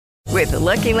With the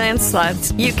Lucky Land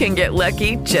Slots, you can get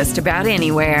lucky just about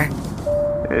anywhere.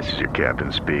 This is your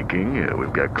captain speaking.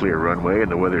 We've got clear runway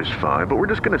and the weather's fine, but we're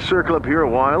just going to circle up here a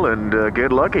while and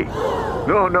get lucky.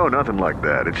 No, nothing like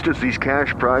that. It's just these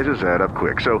cash prizes add up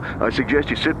quick. So I suggest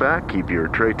you sit back, keep your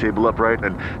tray table upright,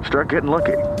 and start getting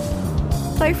lucky.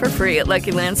 Play for free at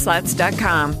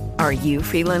LuckyLandSlots.com. Are you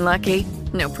feeling lucky?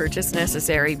 No purchase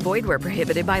necessary. Void where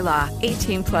prohibited by law.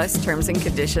 18+ terms and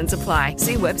conditions apply.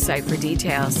 See website for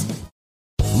details.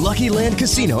 Lucky Land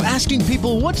Casino, asking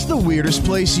people, what's the weirdest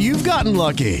place you've gotten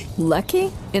lucky?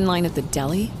 Lucky? In line at the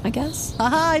deli, I guess?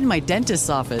 Aha, in my dentist's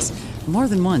office. More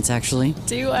than once, actually.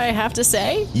 Do I have to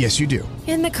say? Yes, you do.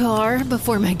 In the car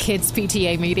before my kids'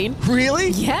 PTA meeting. Really?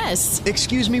 Yes.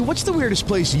 Excuse me, what's the weirdest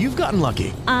place you've gotten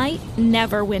lucky? I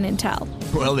never win and tell.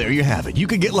 Well, there you have it. You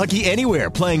can get lucky anywhere,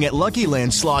 playing at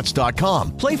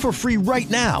LuckyLandSlots.com. Play for free right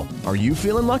now. Are you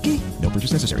feeling lucky? No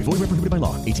purchase necessary. Void where prohibited by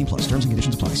law. 18+. Terms and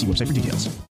conditions apply. See website for details.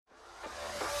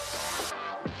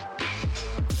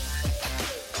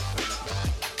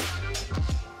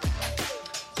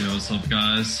 Yo, what's up,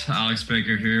 guys? Alex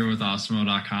Baker here with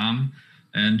Osmo.com,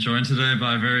 and joined today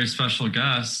by a very special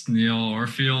guest, Neil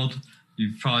Orfield.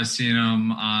 You've probably seen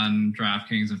him on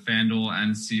DraftKings and FanDuel,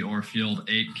 NC Orfield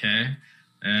 8K.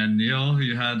 And Neil,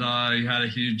 you had a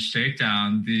huge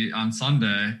takedown on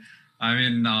Sunday. I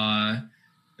mean,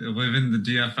 living the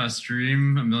DFS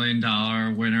dream, $1 million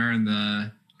winner in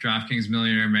the DraftKings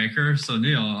Millionaire Maker. So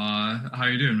Neil, how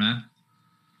you doing, man?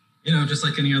 You know, just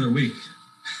like any other week.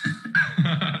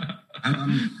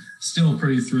 I'm still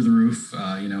pretty through the roof.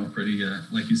 Pretty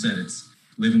like you said, it's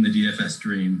living the DFS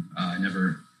dream. I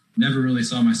never really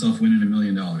saw myself winning $1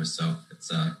 million, so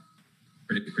it's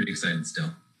pretty excited still.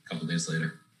 A couple days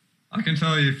later. I can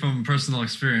tell you from personal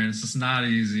experience, it's not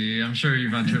easy. I'm sure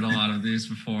you've entered a lot of these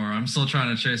before. I'm still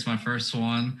trying to chase my first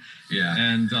one. Yeah.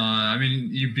 And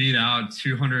you beat out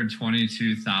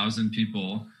 222,000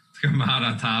 people to come out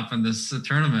on top in this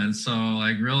tournament. So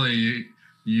really,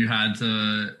 you had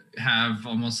to have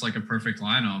almost like a perfect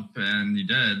lineup, and you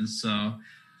did. So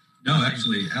no,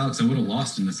 actually, Alex, I would have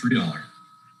lost in the $3.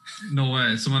 No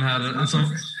way. Someone had it.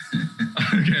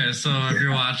 Okay, so if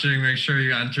you're watching, make sure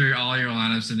you enter all your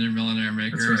lineups in your Millionaire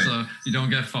Maker, so you don't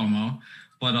get FOMO.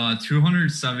 But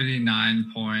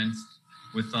 279 points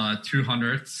with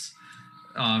 200s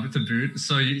to boot.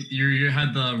 So you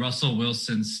had the Russell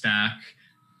Wilson stack.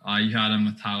 You had him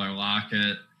with Tyler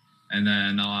Lockett. And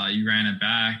then you ran it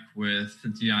back with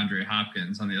DeAndre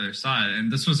Hopkins on the other side.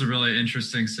 And this was a really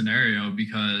interesting scenario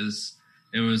because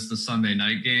it was the Sunday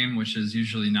night game, which is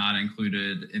usually not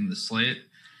included in the slate.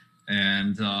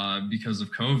 And because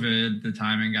of COVID, the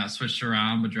timing got switched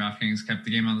around, but DraftKings kept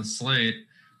the game on the slate.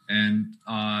 And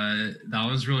that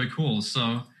was really cool.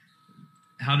 So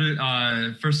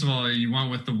first of all, you went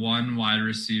with the one wide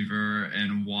receiver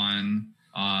and one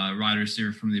wide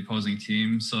receiver from the opposing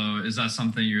team. So is that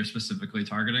something you're specifically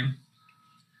targeting?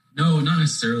 No, not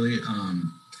necessarily.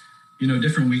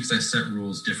 Different weeks I set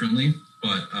rules differently,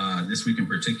 but this week in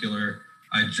particular,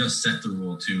 I just set the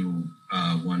rule to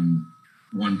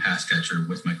one pass catcher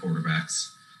with my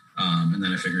quarterbacks. And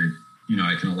then I figured,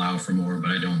 I can allow for more,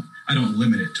 but I don't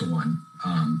limit it to one.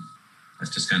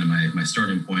 That's just kind of my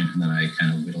starting point. And then I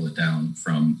kind of whittle it down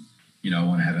from, I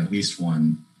want to have at least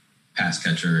one pass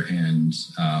catcher and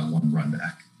one run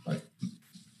back. But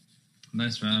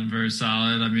nice, man. Very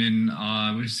solid. I mean,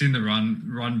 we've seen the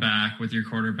run back with your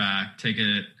quarterback take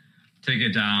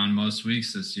it down most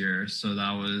weeks this year. So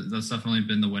that's definitely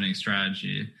been the winning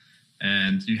strategy.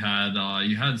 And you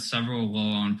had several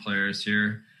low-owned players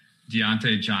here.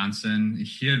 Deontay Johnson,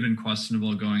 he had been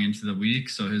questionable going into the week,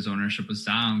 so his ownership was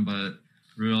down, but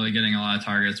really getting a lot of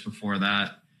targets before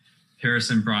that.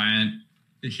 Harrison Bryant,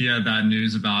 he had that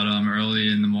news about him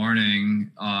early in the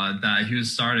morning that he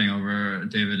was starting over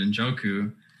David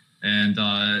Njoku. And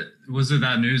was it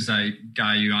that news that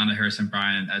got you onto Harrison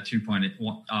Bryant at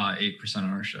 2.8%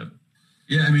 ownership?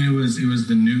 Yeah, I mean, it was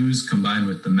the news combined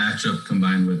with the matchup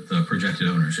combined with the projected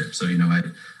ownership. So,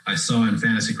 I saw in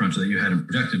Fantasy Crunch that you had him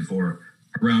projected for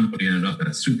around what he ended up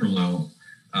at super low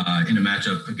in a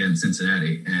matchup against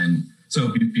Cincinnati. And so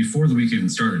before the week even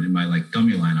started in my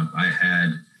dummy lineup, I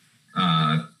had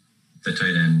the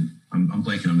tight end. I'm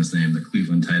blanking on his name, the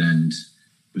Cleveland tight end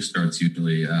who starts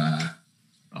usually.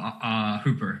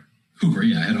 Hooper.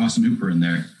 Yeah, I had Austin Hooper in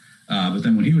there. But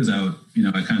then when he was out,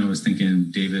 I kind of was thinking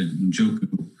David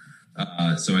Njoku.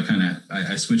 So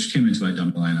I switched him into my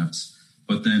dummy lineups.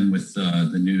 But then with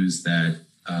the news that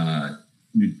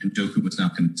Njoku was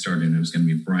not going to start and it was going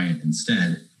to be Bryant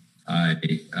instead, I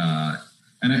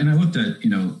looked at,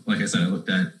 like I said, I looked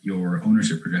at your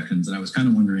ownership projections and I was kind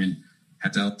of wondering,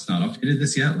 has Alex not updated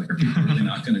this yet? Like, are people really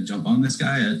not going to jump on this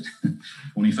guy at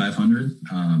 2,500?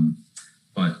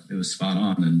 But it was spot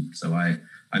on. And so I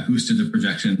boosted the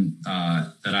projection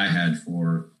that I had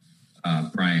for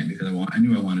Bryant because I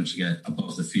knew I wanted to get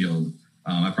above the field.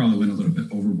 I probably went a little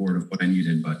bit overboard of what I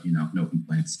needed, but, no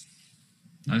complaints.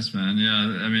 Nice, man.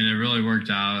 Yeah, I mean, it really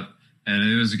worked out,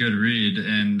 and it was a good read.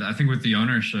 And I think with the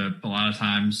ownership, a lot of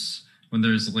times when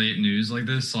there's late news like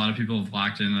this, a lot of people have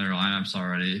locked in their lineups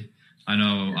already. I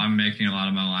know I'm making a lot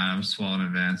of my lineups well in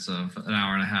advance of an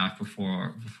hour and a half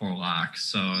before lock.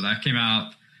 So that came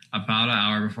out about an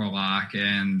hour before lock,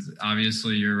 and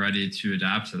obviously you're ready to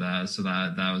adapt to that. So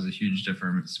that was a huge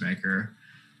difference maker.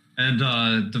 And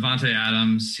Devontae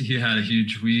Adams, he had a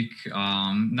huge week.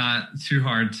 Not too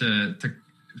hard to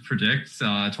predict.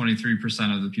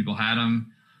 23% of the people had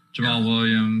him. Jamal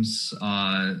Williams,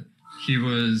 he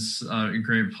was a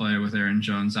great play with Aaron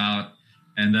Jones out.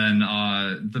 And then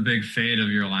the big fade of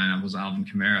your lineup was Alvin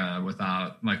Kamara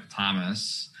without Michael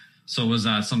Thomas. So was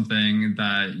that something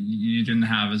that you didn't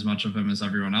have as much of him as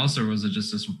everyone else, or was it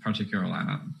just this particular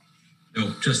lineup?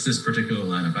 No, just this particular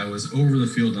lineup. I was over the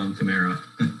field on Kamara.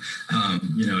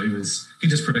 He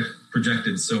just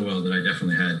projected so well that I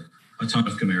definitely had a ton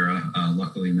of Kamara.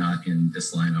 Luckily, not in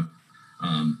this lineup.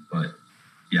 But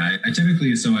yeah, I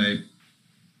typically. So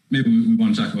maybe we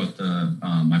want to talk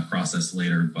about my process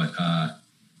later. But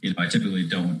I typically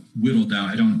don't whittle down.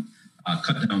 I don't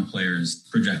cut down players'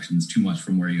 projections too much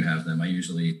from where you have them. I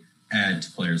usually add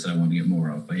to players that I want to get more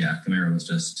of. But yeah, Kamara was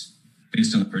just,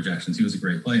 based on the projections, he was a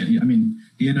great play. And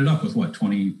he ended up with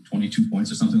 22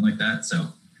 points or something like that. So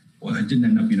it didn't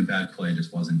end up being a bad play. It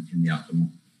just wasn't in the optimal.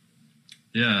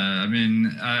 Yeah. I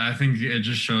mean, I think it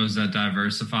just shows that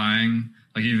diversifying,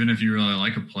 like even if you really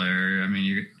like a player, I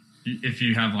mean, if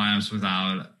you have lineups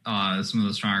without some of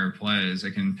the stronger plays,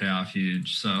 it can pay off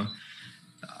huge. So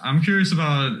I'm curious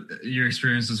about your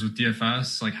experiences with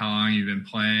DFS, like how long you've been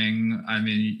playing. I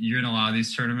mean, you're in a lot of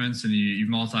these tournaments and you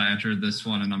multi-entered this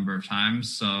one a number of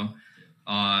times. So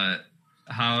how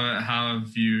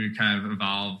have you kind of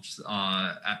evolved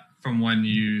from when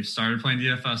you started playing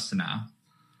DFS to now?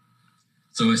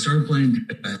 So I started playing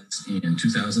DFS in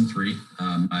 2003.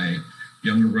 My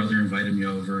younger brother invited me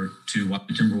over to watch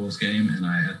the Timberwolves game, and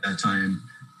I, at that time,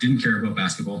 didn't care about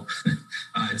basketball.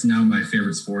 It's now my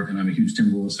favorite sport, and I'm a huge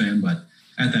Timberwolves fan. But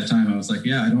at that time, I was like,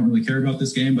 yeah, I don't really care about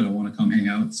this game, but I want to come hang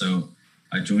out. So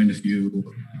I joined a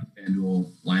few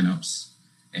FanDuel lineups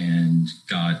and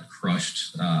got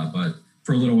crushed. But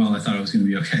for a little while, I thought I was going to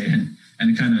be okay. And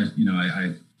it kind of,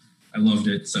 I loved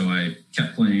it. So I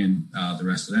kept playing the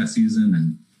rest of that season.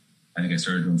 And I think I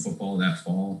started doing football that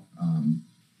fall.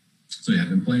 So yeah, I've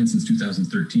been playing since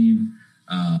 2013.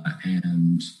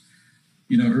 And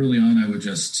early on, I would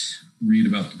just read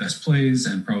about the best plays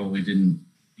and probably didn't,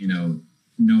 know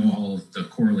all of the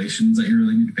correlations that you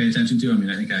really need to pay attention to. I mean,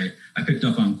 I think I picked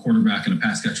up on quarterback and a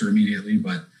pass catcher immediately,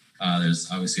 but there's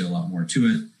obviously a lot more to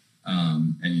it.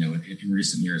 And, in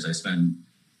recent years, I spend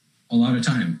a lot of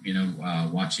time,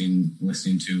 watching,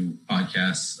 listening to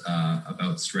podcasts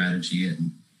about strategy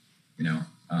and,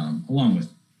 along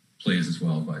with plays as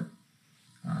well. But,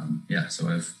 so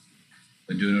I've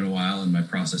been doing it a while, and my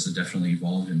process has definitely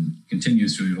evolved and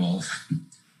continues to evolve.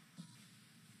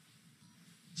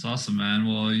 It's awesome, man.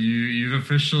 Well, you've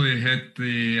officially hit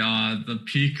the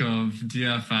peak of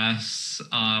DFS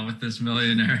with this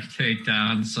millionaire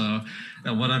takedown. So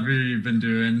whatever you've been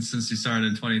doing since you started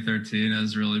in 2013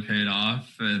 has really paid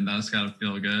off, and that's got to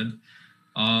feel good.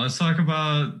 Let's talk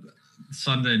about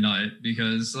Sunday night,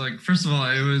 because first of all,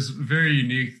 it was very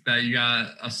unique that you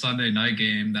got a Sunday night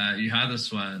game that you had the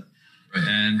sweat. Right.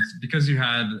 And because you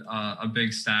had a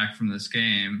big stack from this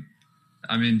game,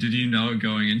 I mean, did you know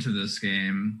going into this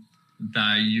game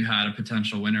that you had a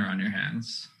potential winner on your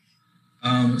hands?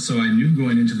 So I knew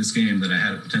going into this game that I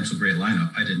had a potential great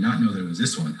lineup. I did not know that it was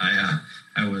this one. I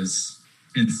was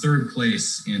in third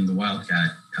place in the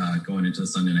Wildcat going into the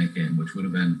Sunday night game, which would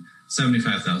have been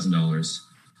 $75,000.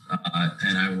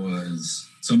 And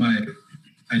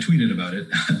I tweeted about it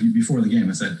before the game.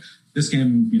 I said, this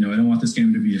game, I don't want this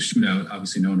game to be a shootout.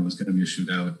 Obviously, no one was going to be a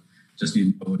shootout. Just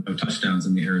need no touchdowns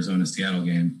in the Arizona-Seattle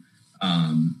game.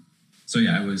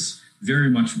 I was very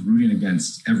much rooting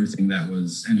against everything that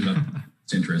ended up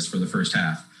interest for the first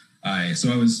half. I am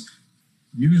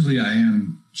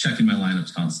checking my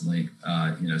lineups constantly,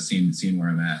 seeing where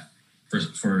I'm at.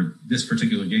 For this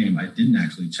particular game, I didn't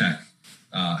actually check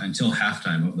until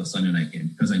halftime of the Sunday night game,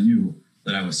 because I knew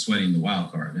that I was sweating the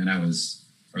wild card and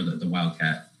the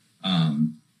Wildcat.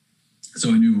 So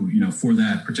I knew, for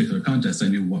that particular contest, I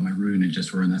knew what my rooting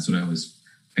interests were, and that's what I was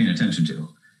paying attention to.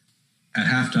 at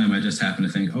halftime, I just happened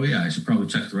to think, oh yeah, I should probably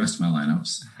check the rest of my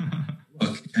lineups.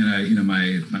 Look, and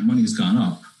my money's gone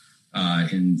up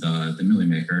in the Millie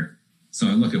Maker. So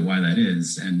I look at why that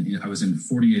is, and I was in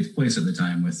 48th place at the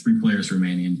time with 3 players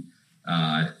remaining.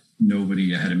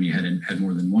 Nobody ahead of me had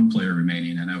more than 1 player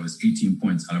remaining, and I was 18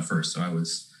 points out of first. So I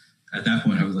was at that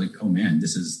point, I was like, oh man,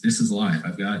 this is live.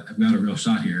 I've got a real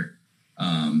shot here.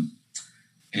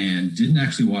 And didn't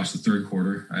actually watch the third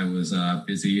quarter. I was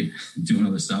busy doing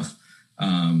other stuff.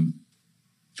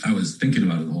 I was thinking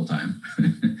about it the whole time.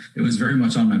 It was very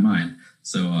much on my mind.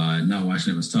 So not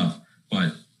watching it was tough,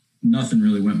 but nothing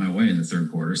really went my way in the third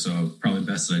quarter. So probably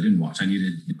best that I didn't watch. I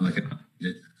needed,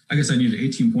 I guess I needed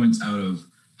 18 points out of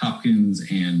Hopkins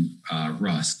and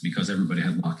Russ because everybody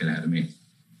had Lockett ahead of me.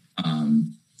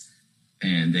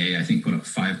 And they, I think, put up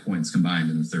 5 points combined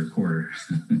in the third quarter.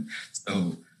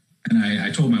 So, and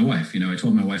I told my wife, at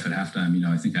halftime,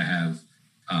 I think I have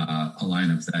a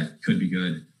lineup that could be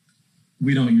good.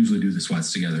 We don't usually do the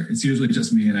sweats together. It's usually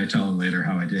just me, and I tell her later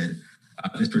how I did.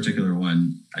 This particular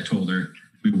one, I told her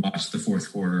we watched the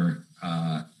fourth quarter,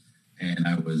 and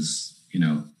I was,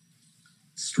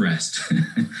 stressed.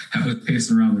 I was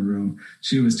pacing around the room.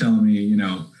 She was telling me,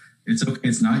 it's okay.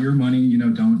 It's not your money.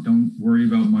 Don't worry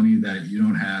about money that you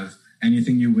don't have.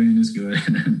 Anything you win is good.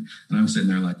 And I'm sitting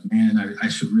there like, man,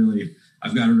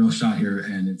 I've got a real shot here,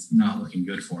 and it's not looking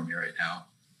good for me right now.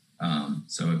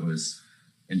 So it was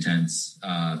intense.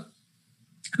 And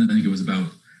then I think it was about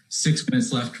 6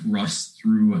 minutes left. Russ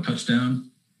threw a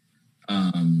touchdown.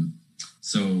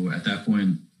 So at that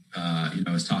point,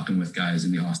 I was talking with guys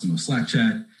in the Awesome Slack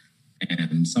chat,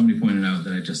 and somebody pointed out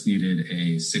that I just needed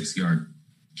a 6-yard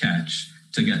catch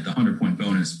to get the 100-point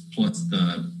bonus plus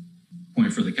the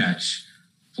point for the catch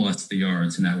plus the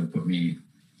yards, and that would put me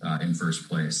in first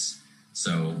place.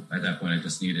 So at that point, I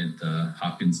just needed the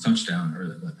Hopkins touchdown, or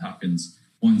the Hopkins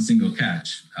one single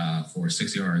catch for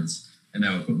 6 yards, and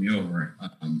that would put me over.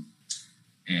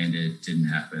 And it didn't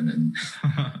happen. And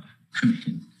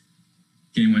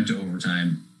game went to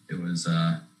overtime. It was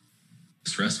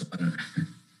stressful.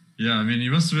 Yeah,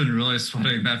 you must have been really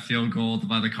sweating that field goal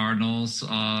by the Cardinals.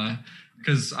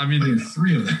 Because,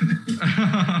 3 of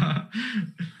them.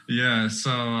 Yeah,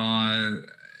 so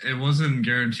it wasn't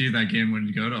guaranteed that game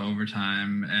would go to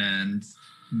overtime. And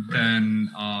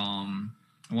then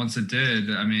once it did,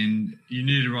 you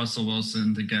needed Russell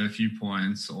Wilson to get a few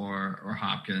points or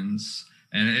Hopkins.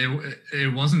 And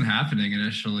it wasn't happening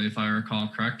initially, if I recall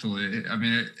correctly.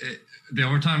 The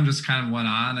overtime just kind of went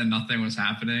on and nothing was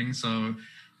happening. So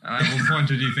at what point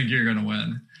did you think you were going to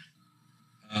win?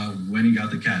 When he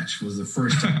got the catch was the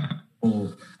first time.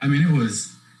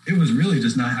 It was really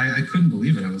just not. I couldn't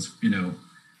believe it. I was,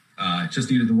 just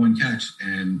needed the one catch,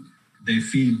 and they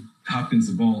feed Hopkins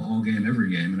the ball all game, every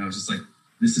game, and I was just like,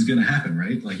 this is going to happen,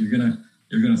 right? Like you're gonna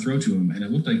throw to him, and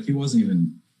it looked like he wasn't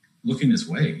even looking his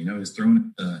way. He was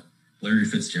throwing at Larry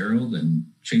Fitzgerald and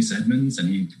Chase Edmonds, and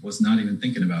he was not even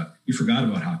thinking about. He forgot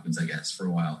about Hopkins, I guess, for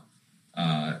a while.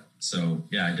 So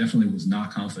yeah, I definitely was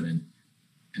not confident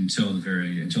until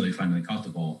he finally caught the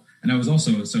ball. And I was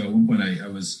also, at one point I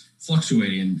was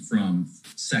fluctuating from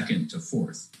second to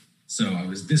fourth. So I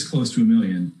was this close to 1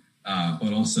 million,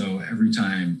 but also every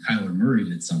time Kyler Murray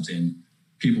did something,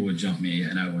 people would jump me,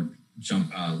 and I would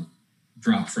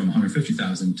drop from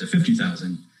 150,000 to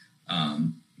 50,000.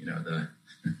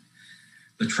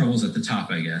 The troubles at the top,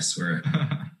 I guess, where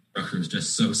structure is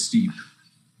just so steep.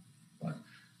 But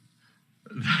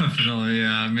definitely,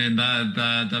 yeah.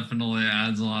 That definitely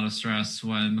adds a lot of stress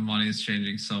when the money is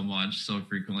changing so much, so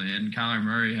frequently. And Kyler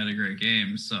Murray had a great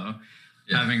game, so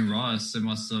having Russ, it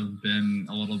must have been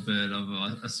a little bit of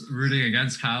a rooting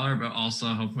against Kyler, but also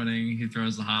hoping he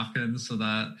throws the Hopkins. So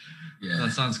that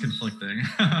sounds conflicting.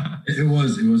 It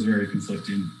was very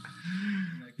conflicting.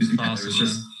 Awesome, there was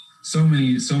just so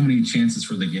many chances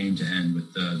for the game to end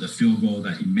with the field goal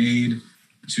that he made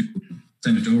to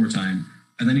send it to overtime,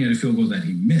 and then he had a field goal that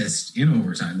he missed in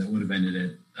overtime that would have ended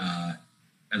it.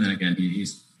 And then again, he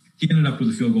ended up with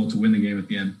a field goal to win the game at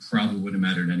the end. Probably wouldn't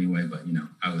have mattered anyway, but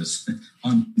I was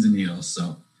on pins and needles,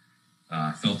 so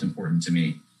felt important to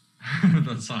me.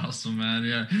 That's awesome, man.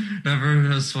 Yeah, never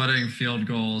has sweating field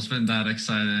goals been that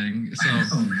exciting. So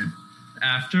man.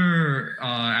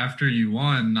 After you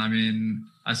won,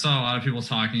 I saw a lot of people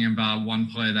talking about one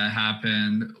play that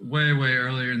happened way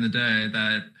earlier in the day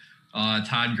that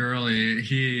Todd Gurley,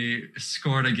 he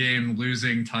scored a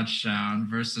game-losing touchdown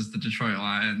versus the Detroit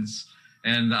Lions.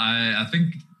 And I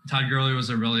think Todd Gurley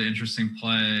was a really interesting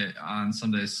play on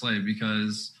Sunday's slate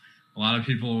because a lot of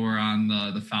people were on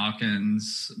the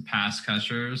Falcons pass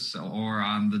catchers or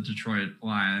on the Detroit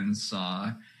Lions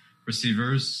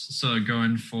receivers. So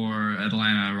going for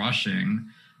Atlanta rushing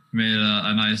made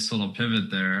a nice little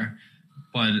pivot there.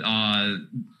 But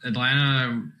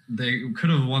Atlanta, they could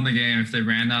have won the game if they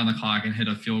ran down the clock and hit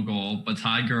a field goal. But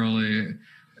Todd Gurley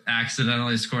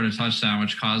accidentally scored a touchdown,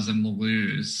 which caused them to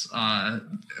lose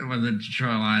when the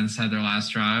Detroit Lions had their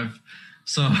last drive.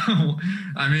 So,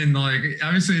 I mean, like,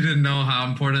 obviously you didn't know how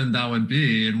important that would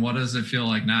be. And what does it feel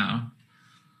like now?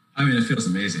 I mean, it feels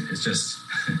amazing. It's just,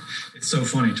 it's so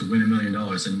funny to win $1 million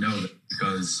and know that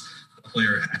because a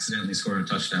player accidentally scored a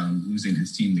touchdown, losing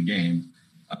his team the game.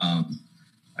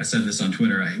 I said this on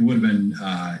Twitter. It would have been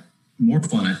more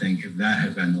fun, I think, if that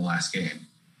had been the last game.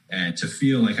 And to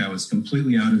feel like I was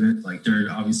completely out of it, like they're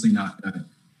obviously not going to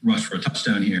rush for a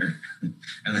touchdown here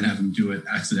and then have him do it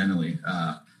accidentally,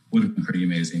 would have been pretty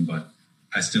amazing. But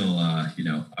I still,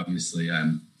 obviously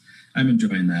I'm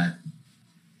enjoying that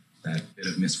bit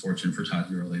of misfortune for Todd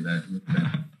Gurley.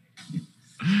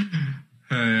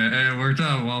 Hey, it worked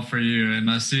out well for you. And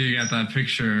I see you got that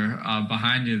picture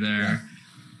behind you there.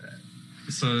 Yeah.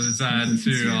 So is that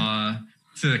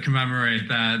to commemorate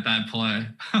that play?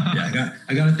 Yeah,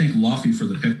 I got to thank Lofty for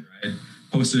the picture. I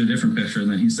posted a different picture,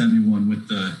 and then he sent me one with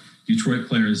the Detroit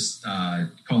players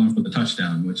calling for the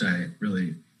touchdown, which I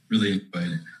really, really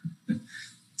enjoyed.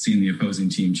 Seeing the opposing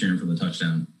team cheering for the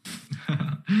touchdown.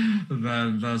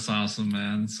 That's awesome,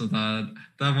 man. So that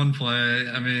one play,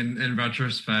 I mean, in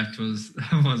retrospect, was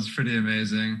pretty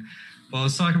amazing. Well,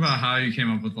 let's talk about how you came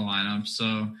up with the lineup.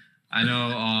 So I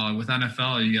know with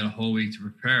NFL, you get a whole week to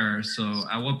prepare. So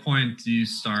at what point do you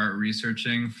start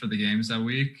researching for the games that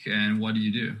week, and what do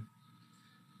you do?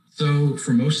 So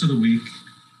for most of the week,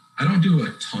 I don't do a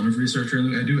ton of research. I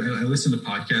listen to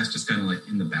podcasts just kind of like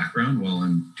in the background while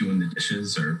I'm doing the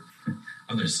dishes or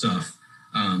other stuff.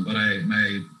 But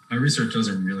my research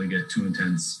doesn't really get too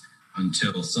intense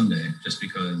until Sunday, just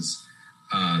because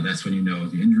that's when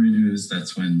the injury news.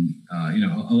 That's when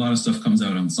a lot of stuff comes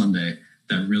out on Sunday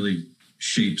that really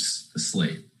shapes the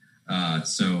slate.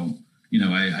 So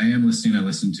I am listening. I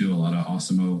listen to a lot of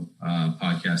Awesemo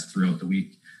podcasts throughout the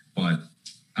week, but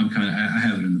I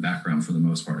have it in the background for the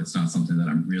most part. It's not something that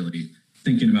I'm really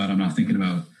thinking about. I'm not thinking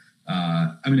about,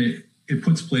 it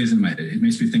puts plays in my head. It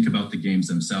makes me think about the games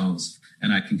themselves,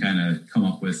 and I can kind of come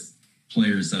up with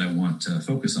players that I want to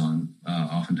focus on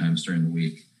oftentimes during the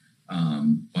week.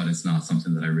 But it's not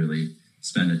something that I really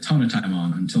spend a ton of time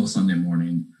on until Sunday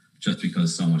morning, just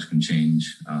because so much can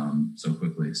change so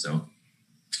quickly. So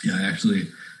yeah, I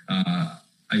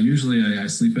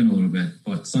sleep in a little bit,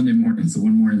 but Sunday morning's the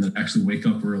one morning that I actually wake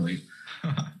up early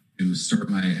to start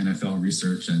my NFL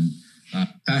research. And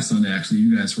past Sunday, actually,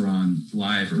 you guys were on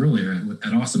live earlier at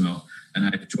Awesemo, and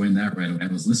I joined that right away. I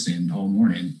was listening all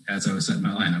morning as I was setting my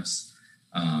lineups.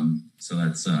 So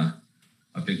that's a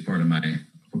big part of my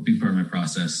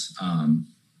process.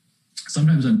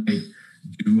 Sometimes I might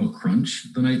do a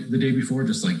crunch the day before,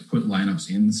 just like put lineups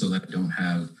in so that I don't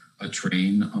have a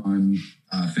train on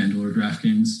FanDuel or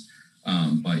DraftKings.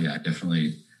 But yeah, I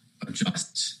definitely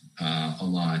adjust a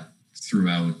lot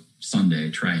throughout Sunday,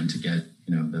 trying to get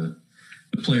the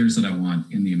players that I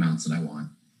want in the amounts that I want.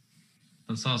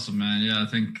 That's awesome, man. Yeah, I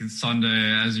think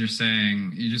Sunday, as you're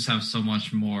saying, you just have so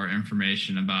much more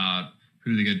information about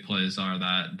who the good plays are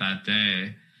that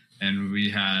day. And we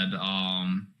had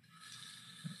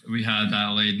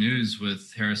that late news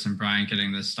with Harrison Bryant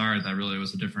getting this start. That really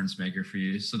was a difference maker for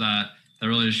you. So that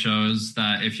really shows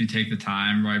that if you take the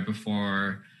time right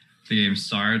before the game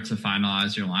start to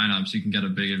finalize your lineups, you can get a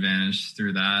big advantage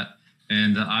through that.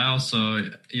 And I also,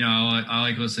 I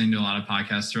like listening to a lot of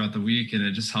podcasts throughout the week, and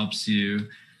it just helps you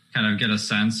kind of get a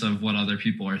sense of what other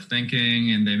people are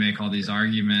thinking, and they make all these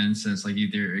arguments, and it's like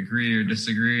either agree or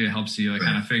disagree. It helps you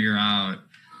kind of figure out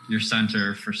your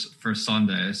center for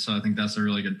Sunday. So I think that's a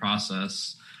really good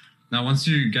process. Now, once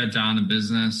you get down to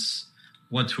business,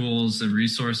 what tools and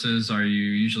resources are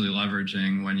you usually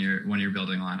leveraging when you're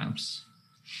building lineups?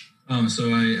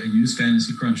 So I use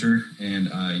Fantasy Cruncher,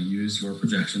 and I use your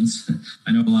projections.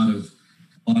 I know a lot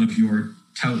of your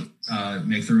tout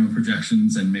make their own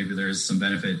projections, and maybe there's some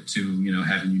benefit to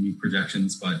having unique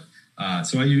projections. But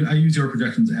so I use your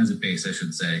projections as a base, I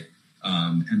should say,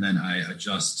 and then I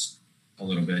adjust a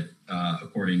little bit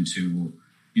according to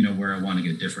where I want to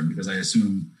get different, because I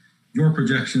assume your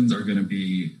projections are going to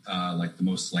be like the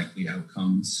most likely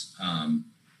outcomes.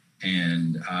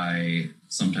 And I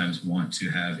sometimes want to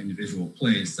have individual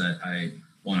plays that I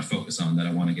want to focus on, that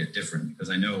I want to get different, because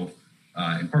I know,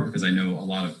 in part because I know a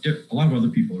lot of other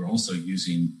people are also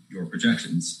using your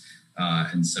projections.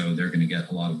 And so they're going to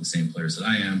get a lot of the same players that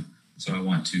I am. So I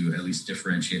want to at least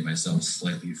differentiate myself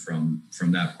slightly from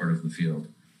that part of the field.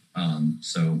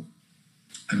 So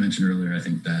I mentioned earlier, I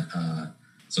think that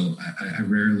so I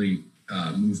rarely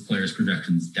move players'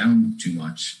 projections down too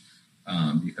much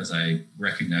because I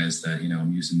recognize that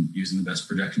I'm using the best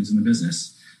projections in the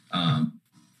business,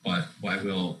 but I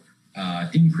will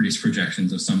increase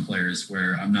projections of some players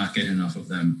where I'm not getting enough of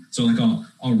them. So like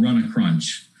I'll run a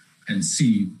crunch and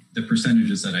see the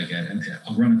percentages that I get, and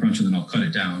I'll run a crunch and then I'll cut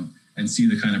it down and see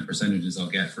the kind of percentages I'll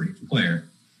get for each player,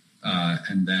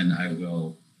 and then I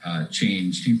will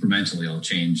change incrementally. I'll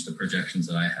change the projections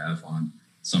that I have on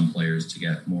some players to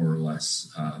get more or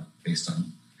less based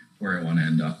on where I want to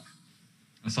end up.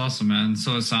 That's awesome, man.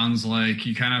 So it sounds like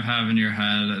you kind of have in your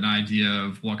head an idea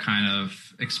of what kind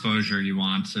of exposure you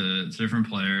want to different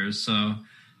players. So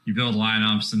you build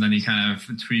lineups and then you kind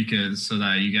of tweak it so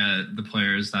that you get the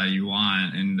players that you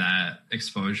want in that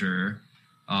exposure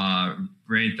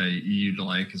rate that you'd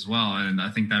like as well. And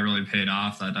I think that really paid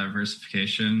off, that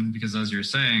diversification, because as you're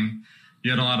saying,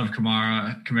 you had a lot of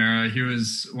Kamara. He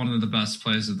was one of the best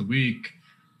plays of the week.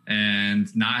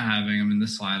 And not having him in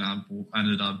this lineup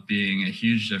ended up being a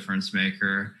huge difference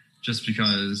maker just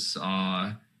because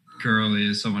Gurley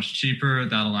is so much cheaper.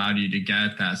 That allowed you to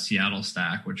get that Seattle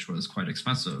stack, which was quite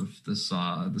expensive this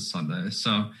Sunday.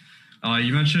 So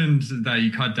you mentioned that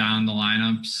you cut down the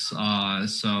lineups.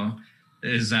 So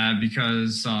is that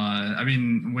because,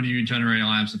 when you generate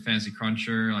lineups in Fantasy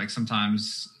Cruncher, like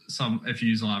sometimes if you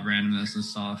use a lot of randomness and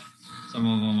stuff, some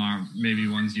of them aren't maybe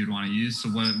ones you'd want to use. So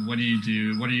what do you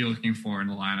do? What are you looking for in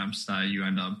the lineups that you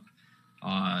end up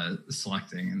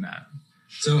selecting in that?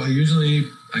 So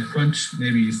I crunch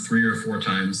maybe 3 or 4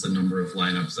 times the number of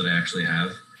lineups that I actually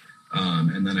have.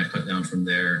 And then I cut down from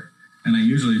there. And I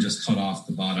usually just cut off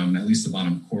at least the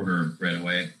bottom quarter right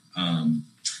away.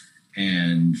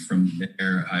 And from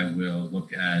there, I will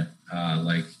look at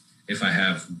if I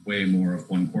have way more of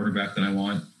one quarterback than I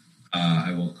want,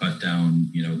 I will cut down,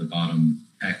 the bottom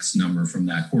X number from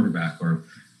that quarterback, or,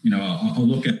 I'll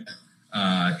look at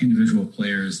individual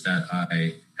players that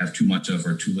I have too much of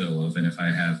or too little of. And if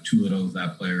I have too little of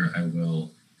that player, I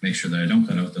will make sure that I don't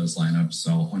cut out those lineups.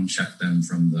 So I'll uncheck them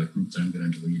from the group that I'm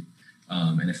going to delete.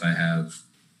 And if I have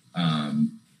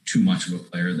too much of a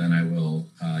player, then I will,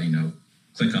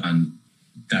 click on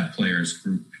that player's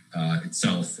group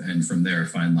itself. And from there,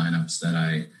 find lineups that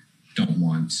I don't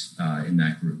want in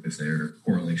that group if they're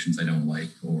correlations I don't like,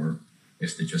 or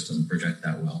if it just doesn't project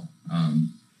that well.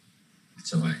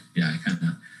 So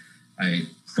I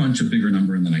crunch a bigger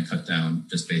number and then I cut down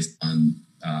just based on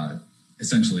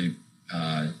essentially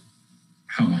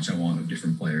how much I want of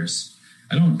different players.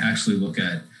 I don't actually look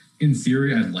at, in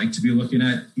theory, I'd like to be looking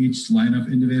at each lineup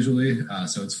individually.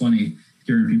 So it's funny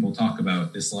hearing people talk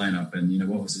about this lineup and,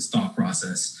 what was his thought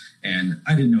process. And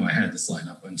I didn't know I had this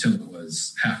lineup until it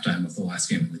was halftime of the last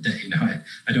game of the day.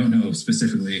 I don't know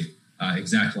specifically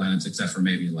exact lineups except for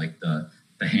maybe like the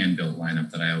hand-built lineup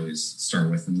that I always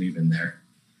start with and leave in there.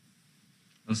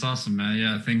 That's awesome, man.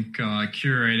 Yeah, I think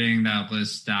curating that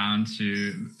list down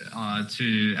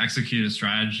to execute a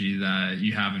strategy that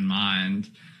you have in mind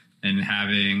and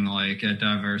having like a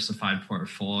diversified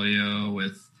portfolio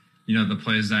with the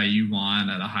plays that you want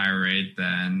at a higher rate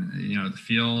than, the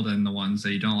field, and the ones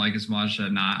that you don't like as much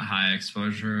at not high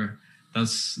exposure.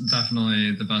 That's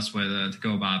definitely the best way to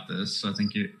go about this. So I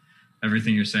think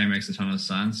everything you're saying makes a ton of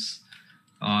sense.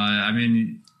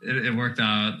 It worked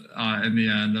out in the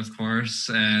end, of course.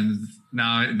 And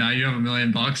now you have $1 million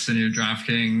in your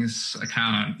DraftKings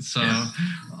account. So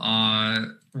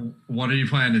what are you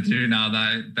planning to do now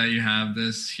that you have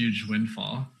this huge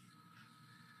windfall?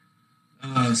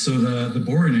 So the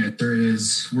boring answer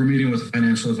is we're meeting with a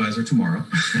financial advisor tomorrow.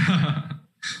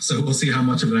 So we'll see how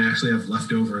much of it I actually have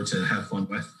left over to have fun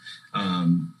with.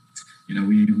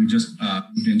 We just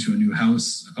moved into a new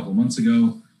house a couple months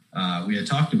ago. We had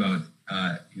talked about,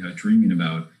 dreaming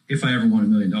about if I ever won $1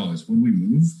 million, would we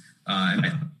move? And I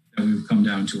think that we would come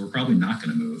down to we're probably not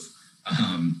going to move.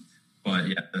 But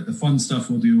yeah, the fun stuff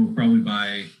we'll do, we'll probably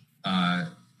buy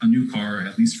a new car.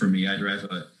 At least for me, I drive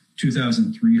a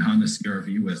 2003 Honda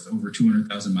CR-V with over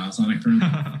 200,000 miles on it currently.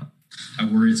 I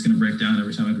worry it's going to break down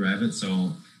every time I drive it, so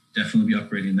I'll definitely be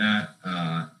upgrading that.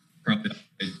 Probably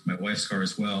upgrade my wife's car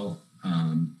as well.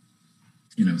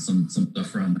 Some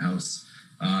stuff around the house.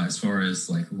 As far as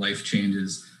like life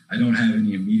changes, I don't have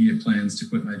any immediate plans to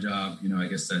quit my job. I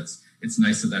guess it's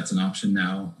nice that that's an option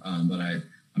now, but I'm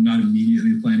not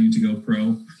immediately planning to go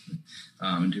pro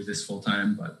and do this full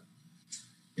time. But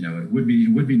it would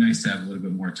be nice to have a little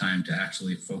bit more time to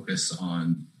actually focus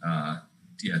on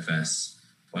DFS.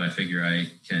 But I figure I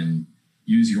can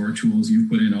use your tools. You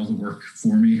put in all the work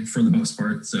for me for the most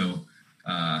part, so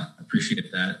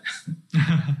appreciate that.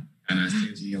 And it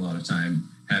saves me a lot of time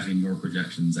having your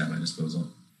projections at my disposal.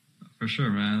 For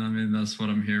sure, man. I mean, that's what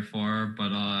I'm here for.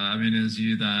 But I mean, it was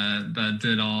you that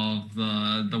did all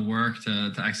the work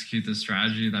to execute this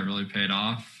strategy that really paid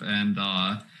off. And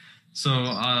so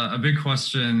a big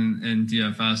question in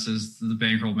DFS is the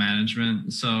bankroll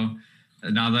management. So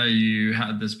now that you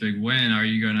had this big win, are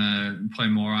you going to play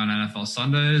more on NFL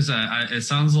Sundays? It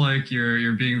sounds like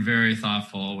you're being very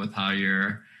thoughtful with how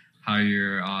you're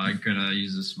going to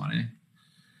use this money.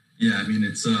 Yeah, I mean,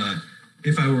 it's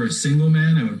if I were a single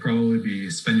man, I would probably be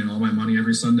spending all my money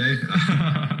every Sunday.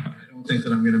 I don't think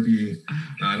that I'm going to be.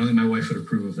 I don't think my wife would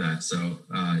approve of that. So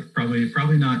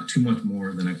probably not too much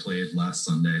more than I played last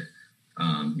Sunday.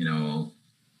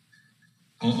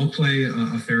 I'll play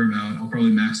a fair amount. I'll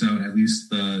probably max out at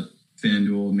least the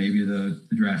FanDuel, maybe the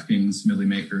DraftKings Millie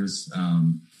Makers.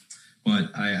 But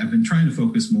I've been trying to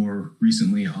focus more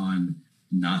recently on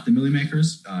not the Millie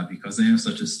Makers because they have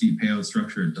such a steep payout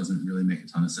structure. It doesn't really make a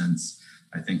ton of sense.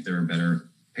 I think there are better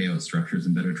payout structures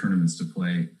and better tournaments to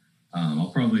play.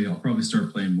 I'll probably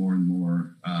start playing more and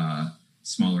more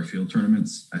smaller field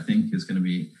tournaments. I think is going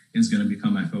to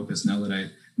become my focus now that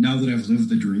I've lived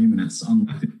the dream and it's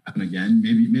unlikely to happen again.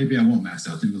 Maybe I won't max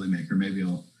out the Millie Maker. Maybe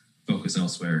I'll focus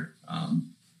elsewhere.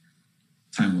 Time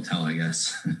will tell, I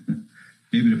guess.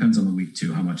 Maybe it depends on the week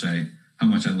too, how much I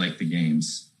like the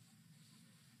games.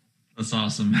 That's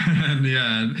awesome. And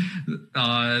yeah,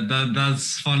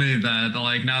 that's funny that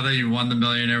like now that you won the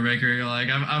Millionaire Maker, you're like,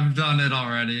 I've done it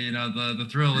already. You know, the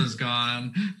thrill is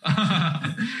gone.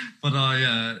 But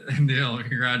yeah, Neil,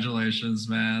 congratulations,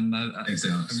 man. Thanks,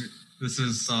 Alex. I mean, this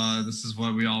is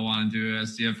what we all want to do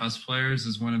as DFS players,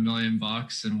 is win $1 million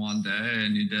in one day,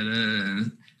 and you did it,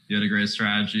 and you had a great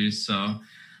strategy. So,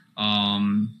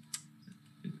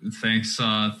 thanks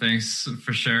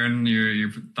for sharing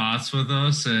your thoughts with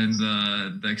us and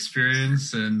the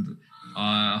experience. And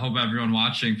I hope everyone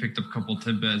watching picked up a couple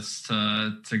tidbits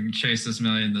to chase this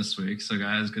million this week. So,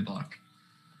 guys, good luck.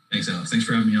 Thanks, Alex. Thanks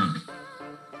for having me on.